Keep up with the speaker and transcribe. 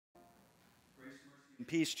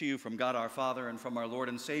Peace to you from God our Father and from our Lord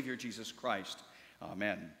and Savior Jesus Christ.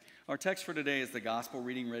 Amen. Our text for today is the gospel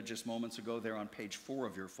reading read just moments ago there on page 4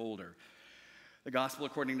 of your folder. The gospel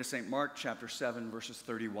according to St. Mark chapter 7 verses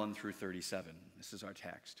 31 through 37. This is our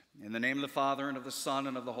text. In the name of the Father and of the Son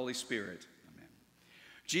and of the Holy Spirit. Amen.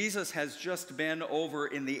 Jesus has just been over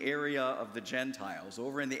in the area of the Gentiles,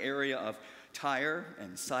 over in the area of Tyre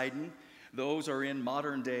and Sidon. Those are in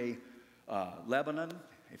modern day Lebanon.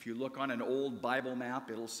 If you look on an old Bible map,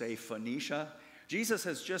 it'll say Phoenicia. Jesus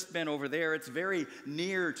has just been over there. It's very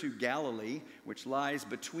near to Galilee, which lies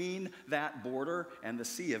between that border and the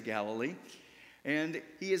Sea of Galilee. And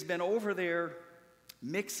he has been over there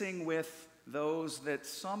mixing with those that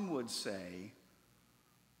some would say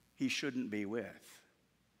he shouldn't be with.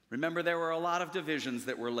 Remember, there were a lot of divisions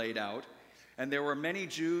that were laid out, and there were many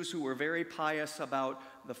Jews who were very pious about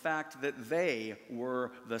the fact that they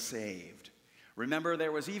were the saved. Remember,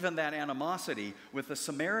 there was even that animosity with the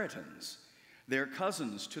Samaritans, their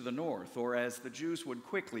cousins to the north, or as the Jews would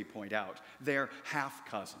quickly point out, their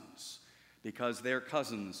half-cousins, because their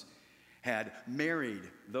cousins had married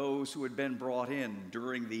those who had been brought in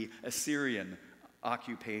during the Assyrian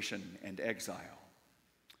occupation and exile.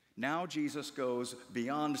 Now Jesus goes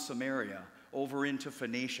beyond Samaria over into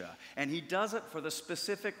Phoenicia, and he does it for the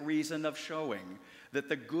specific reason of showing that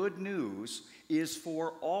the good news is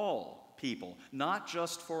for all people, not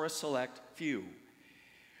just for a select few.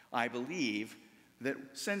 I believe that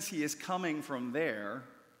since he is coming from there,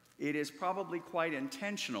 it is probably quite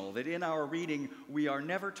intentional that in our reading we are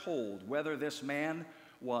never told whether this man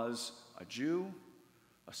was a Jew,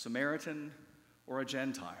 a Samaritan, or a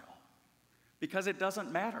Gentile, because it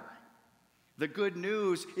doesn't matter. The good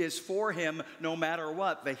news is for him no matter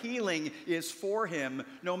what. The healing is for him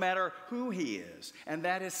no matter who he is. And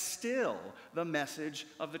that is still the message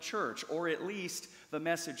of the church, or at least the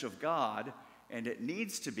message of God, and it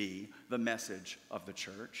needs to be the message of the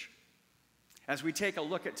church. As we take a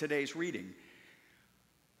look at today's reading,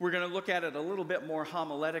 we're going to look at it a little bit more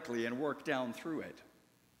homiletically and work down through it.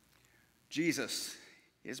 Jesus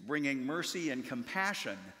is bringing mercy and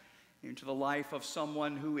compassion into the life of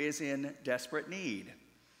someone who is in desperate need.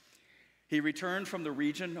 He returned from the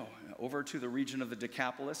region over to the region of the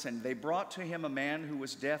Decapolis, and they brought to him a man who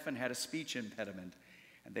was deaf and had a speech impediment,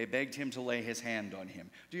 and they begged him to lay his hand on him.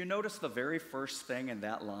 Do you notice the very first thing in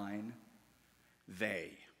that line? They.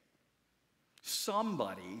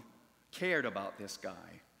 Somebody cared about this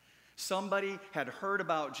guy. Somebody had heard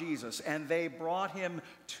about Jesus, and they brought him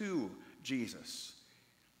to Jesus.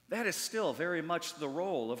 That is still very much the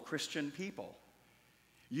role of Christian people.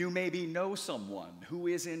 You maybe know someone who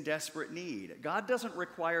is in desperate need. God doesn't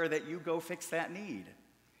require that you go fix that need.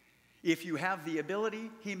 If you have the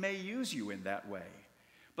ability, he may use you in that way.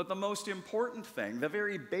 But the most important thing, the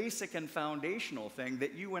very basic and foundational thing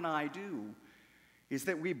that you and I do, is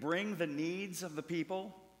that we bring the needs of the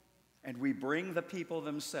people and we bring the people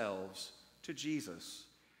themselves to Jesus,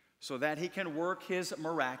 so that he can work his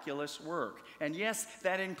miraculous work. And yes,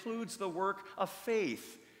 that includes the work of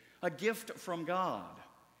faith, a gift from God.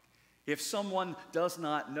 If someone does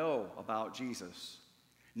not know about Jesus,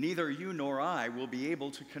 neither you nor I will be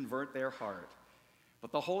able to convert their heart.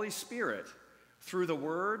 But the Holy Spirit, through the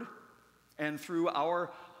Word and through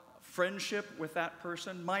our friendship with that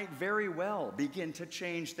person, might very well begin to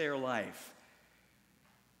change their life.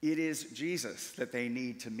 It is Jesus that they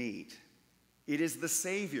need to meet. It is the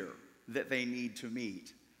Savior that they need to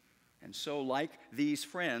meet. And so, like these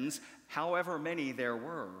friends, however many there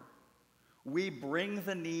were, we bring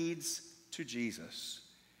the needs to Jesus.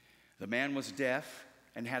 The man was deaf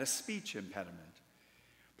and had a speech impediment.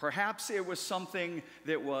 Perhaps it was something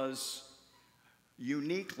that was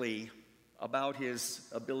uniquely about his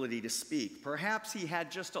ability to speak. Perhaps he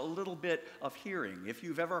had just a little bit of hearing. If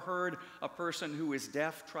you've ever heard a person who is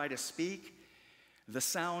deaf try to speak, the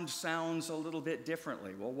sound sounds a little bit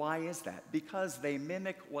differently. Well, why is that? Because they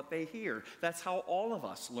mimic what they hear. That's how all of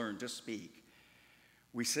us learn to speak.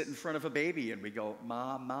 We sit in front of a baby and we go,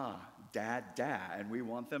 ma, ma, dad, dad, and we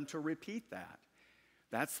want them to repeat that.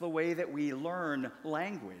 That's the way that we learn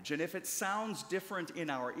language. And if it sounds different in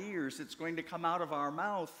our ears, it's going to come out of our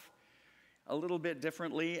mouth a little bit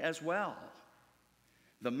differently as well.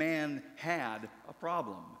 The man had a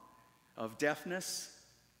problem of deafness,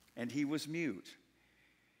 and he was mute.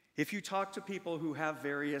 If you talk to people who have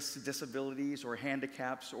various disabilities or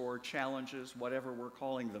handicaps or challenges, whatever we're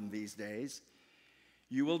calling them these days,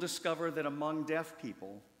 you will discover that among deaf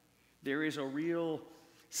people, there is a real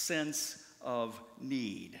sense of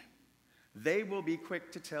need. They will be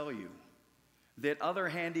quick to tell you that other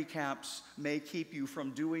handicaps may keep you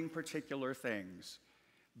from doing particular things,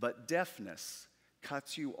 but deafness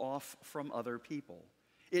cuts you off from other people.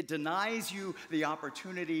 It denies you the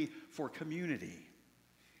opportunity for community.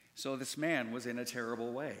 So this man was in a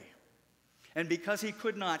terrible way. And because he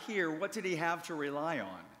could not hear, what did he have to rely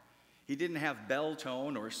on? He didn't have bell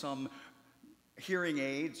tone or some hearing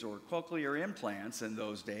aids or cochlear implants in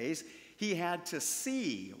those days. He had to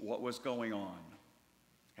see what was going on.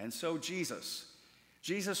 And so Jesus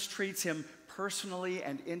treats him personally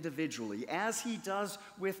and individually, as he does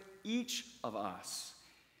with each of us.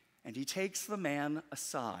 And he takes the man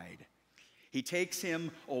aside. He takes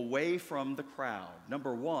him away from the crowd.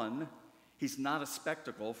 Number one, he's not a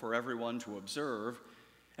spectacle for everyone to observe.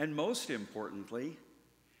 And most importantly,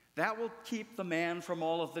 that will keep the man from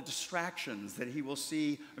all of the distractions that he will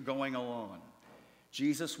see going along.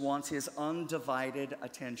 Jesus wants his undivided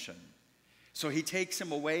attention. So he takes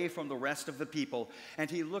him away from the rest of the people,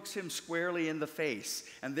 and he looks him squarely in the face,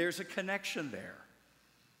 and there's a connection there.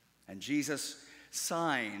 And Jesus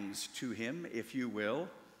signs to him, if you will,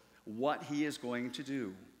 what he is going to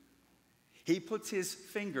do. He puts his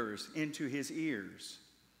fingers into his ears,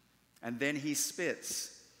 and then he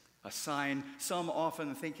spits, a sign some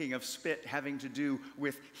often thinking of spit having to do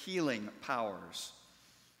with healing powers.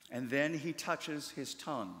 And then he touches his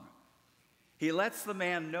tongue. He lets the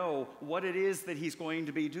man know what it is that he's going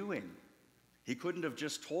to be doing. He couldn't have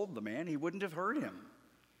just told the man, he wouldn't have heard him.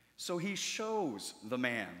 So he shows the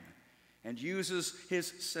man and uses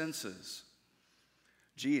his senses.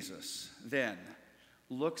 Jesus then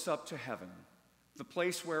looks up to heaven, the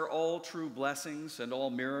place where all true blessings and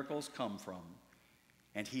all miracles come from,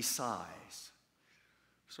 and he sighs.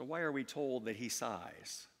 So why are we told that he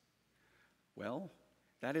sighs? Well,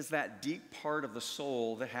 that is that deep part of the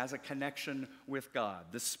soul that has a connection with God,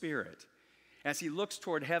 the Spirit. As he looks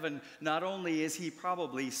toward heaven, not only is he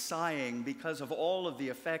probably sighing because of all of the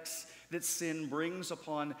effects that sin brings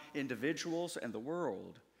upon individuals and the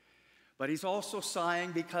world, but he's also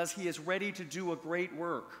sighing because he is ready to do a great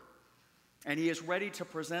work, and he is ready to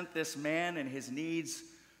present this man and his needs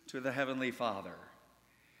to the Heavenly Father.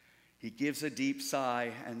 He gives a deep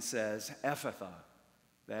sigh and says, "Ephphatha,"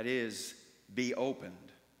 that is, be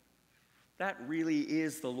opened. That really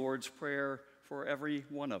is the Lord's Prayer for every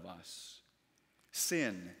one of us.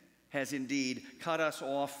 Sin has indeed cut us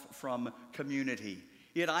off from community.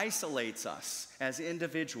 It isolates us as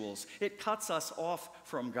individuals. It cuts us off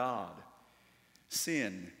from God.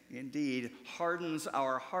 Sin indeed hardens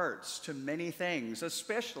our hearts to many things,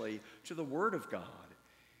 especially to the Word of God.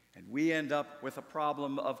 And we end up with a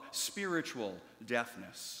problem of spiritual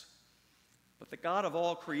deafness. But the God of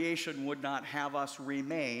all creation would not have us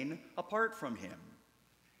remain apart from him.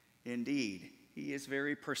 Indeed, he is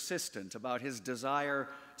very persistent about his desire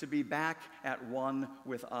to be back at one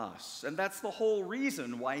with us. And that's the whole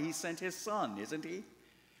reason why he sent his Son, isn't he?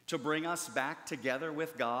 To bring us back together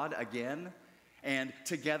with God again, and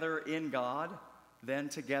together in God, then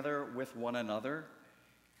together with one another.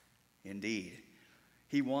 Indeed,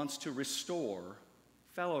 he wants to restore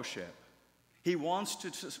fellowship. He wants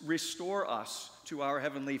to restore us to our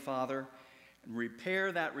Heavenly Father and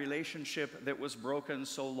repair that relationship that was broken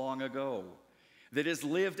so long ago, that is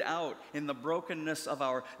lived out in the brokenness of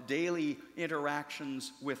our daily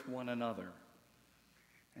interactions with one another.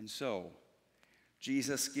 And so,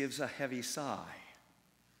 Jesus gives a heavy sigh.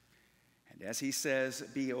 And as he says,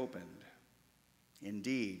 "Be opened,"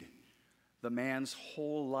 indeed, the man's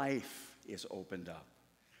whole life is opened up.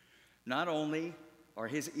 Not only are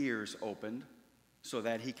his ears opened so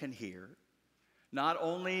that he can hear, not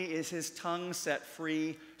only is his tongue set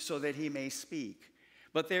free so that he may speak,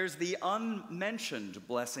 but there's the unmentioned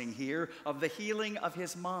blessing here of the healing of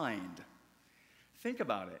his mind. Think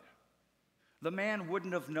about it. The man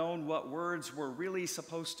wouldn't have known what words were really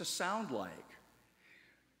supposed to sound like.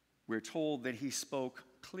 We're told that he spoke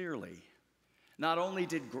clearly. Not only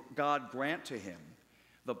did God grant to him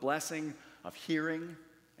the blessing of hearing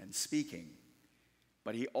and speaking,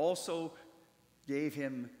 but he also gave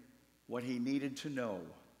him what he needed to know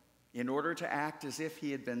in order to act as if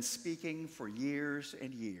he had been speaking for years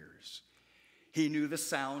and years. He knew the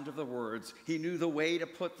sound of the words. He knew the way to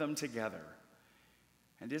put them together.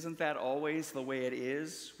 And isn't that always the way it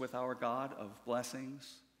is with our God of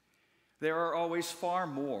blessings? There are always far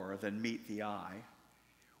more than meet the eye.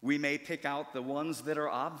 We may pick out the ones that are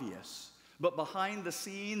obvious, but behind the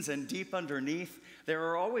scenes and deep underneath, there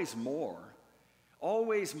are always more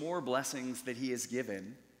blessings that he has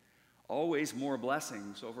given, always more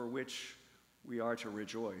blessings over which we are to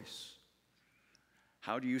rejoice.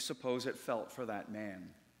 How do you suppose it felt for that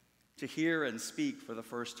man to hear and speak for the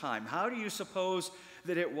first time? How do you suppose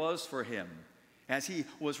that it was for him as he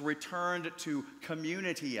was returned to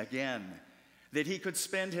community again, that he could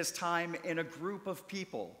spend his time in a group of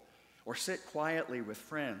people or sit quietly with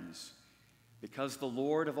friends, because the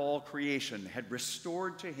Lord of all creation had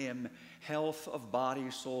restored to him health of body,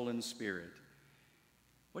 soul, and spirit.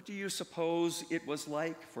 What do you suppose it was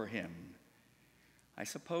like for him? I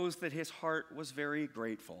suppose that his heart was very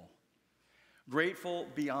grateful, grateful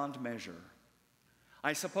beyond measure.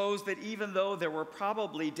 I suppose that even though there were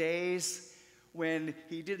probably days when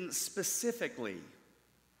he didn't specifically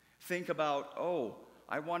think about, oh,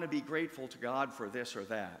 I want to be grateful to God for this or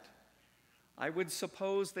that, I would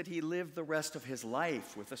suppose that he lived the rest of his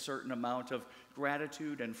life with a certain amount of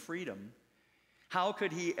gratitude and freedom. How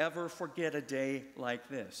could he ever forget a day like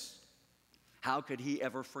this? How could he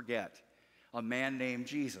ever forget a man named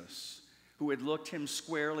Jesus who had looked him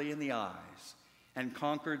squarely in the eyes and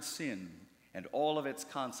conquered sin and all of its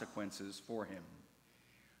consequences for him?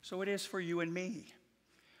 So it is for you and me.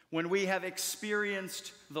 When we have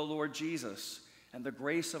experienced the Lord Jesus and the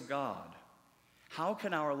grace of God, how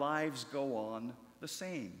can our lives go on the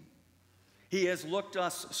same? He has looked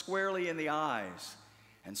us squarely in the eyes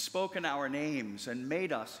and spoken our names and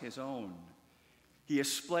made us his own. He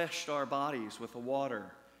has splashed our bodies with the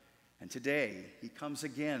water, and today he comes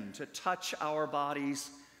again to touch our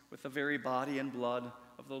bodies with the very body and blood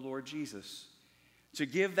of the Lord Jesus, to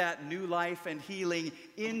give that new life and healing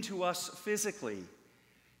into us physically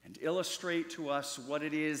and illustrate to us what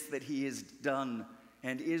it is that he has done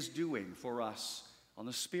and is doing for us on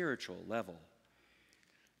the spiritual level.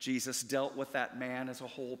 Jesus dealt with that man as a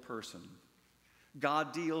whole person.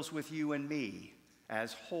 God deals with you and me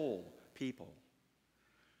as whole people.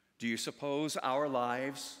 Do you suppose our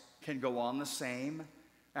lives can go on the same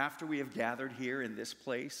after we have gathered here in this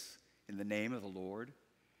place in the name of the Lord?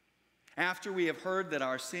 After we have heard that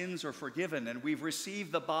our sins are forgiven and we've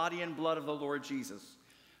received the body and blood of the Lord Jesus,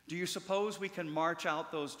 do you suppose we can march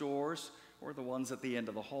out those doors, or the ones at the end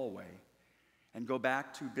of the hallway, and go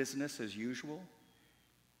back to business as usual?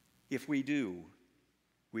 If we do,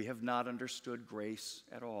 we have not understood grace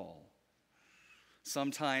at all.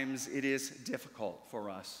 Sometimes it is difficult for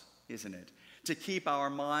us, isn't it, to keep our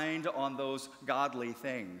mind on those godly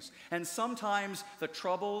things. And sometimes the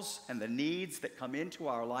troubles and the needs that come into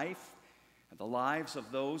our life and the lives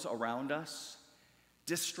of those around us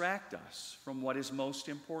distract us from what is most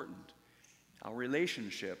important, our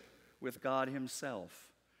relationship with God himself,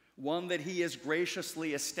 one that he has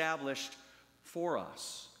graciously established for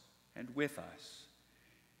us and with us.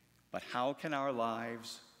 But how can our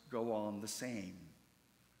lives go on the same?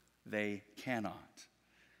 They cannot.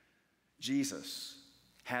 Jesus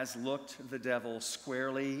has looked the devil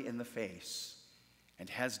squarely in the face and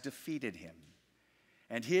has defeated him.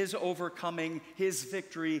 And his overcoming, his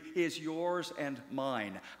victory is yours and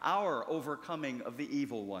mine. Our overcoming of the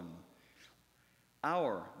evil one.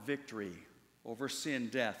 Our victory over sin,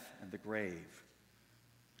 death, and the grave.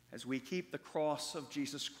 As we keep the cross of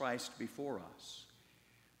Jesus Christ before us,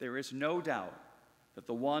 there is no doubt that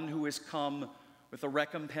the one who has come with the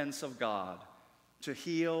recompense of God to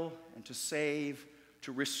heal and to save,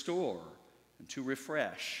 to restore and to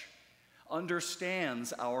refresh,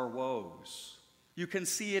 understands our woes. You can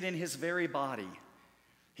see it in his very body.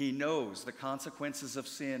 He knows the consequences of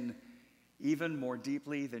sin even more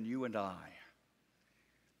deeply than you and I.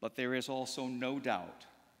 But there is also no doubt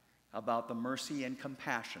about the mercy and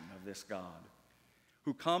compassion of this God,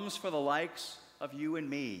 who comes for the likes of you and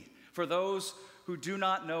me, for those who do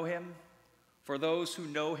not know him, for those who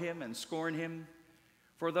know him and scorn him,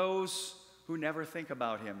 for those who never think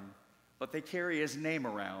about him, but they carry his name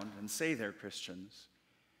around and say they're Christians.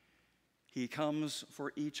 He comes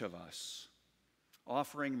for each of us,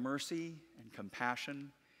 offering mercy and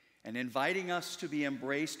compassion and inviting us to be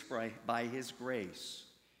embraced by his grace.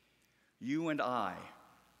 You and I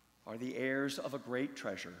are the heirs of a great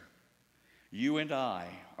treasure. You and I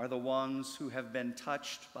are the ones who have been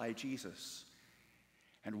touched by Jesus.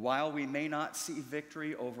 And while we may not see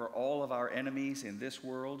victory over all of our enemies in this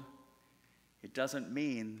world, it doesn't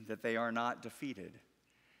mean that they are not defeated.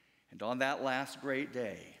 And on that last great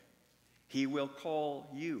day, he will call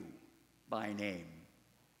you by name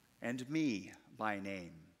and me by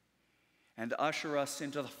name and usher us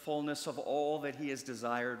into the fullness of all that he has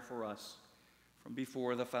desired for us from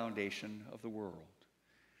before the foundation of the world.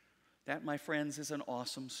 That, my friends, is an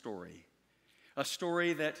awesome story. A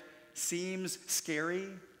story that seems scary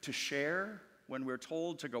to share when we're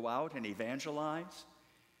told to go out and evangelize.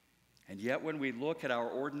 And yet when we look at our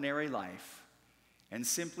ordinary life and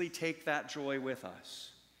simply take that joy with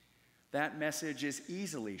us, that message is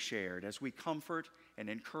easily shared as we comfort and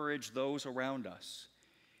encourage those around us,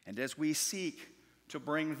 and as we seek to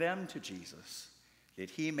bring them to Jesus. that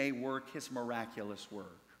he may work his miraculous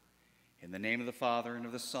work. In the name of the Father, and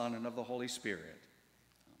of the Son, and of the Holy Spirit.